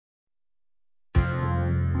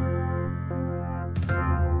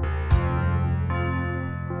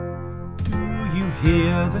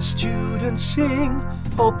hear the students sing,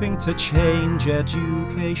 hoping to change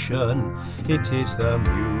education. It is the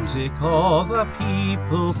music of the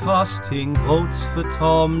people casting votes for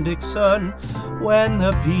Tom Dixon. When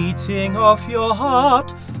the beating of your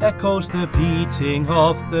heart echoes the beating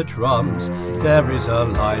of the drums, there is a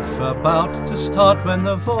life about to start when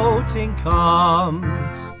the voting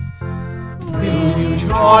comes. Will you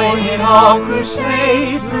join in our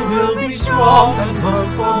crusade? Who will be strong and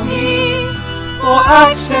vote for me? For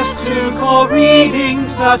access to core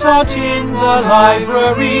readings that aren't in the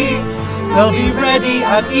library. They'll be ready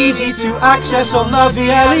and easy to access on the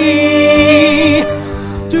VLE.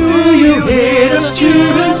 Do you hear the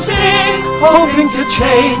students sing, hoping to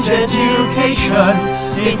change education?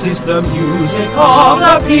 It is the music of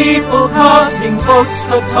the people casting votes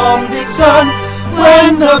for Tom Dixon.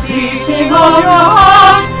 When the beating of your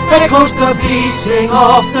heart echoes the beating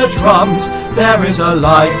of the drums, there is a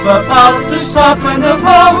life about to start when the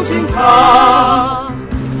voting comes.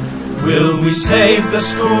 Will we save the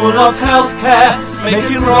school of healthcare,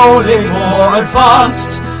 make enrolling more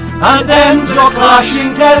advanced, and end your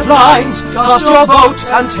clashing deadlines? Cast your vote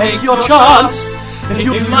and take your chance. If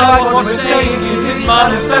you like what we're saying, give this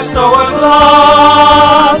manifesto a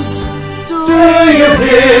glance. Do you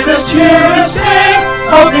hear the students sing,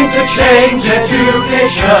 hoping to change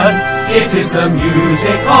education? It is the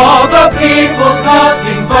music of the people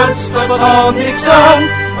casting votes for Tom Dixon.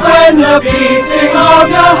 When the beating of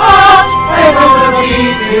your heart echoes the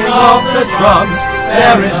beating of the drums,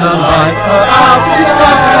 there is a life about to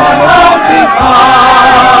start when the voting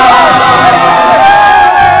comes.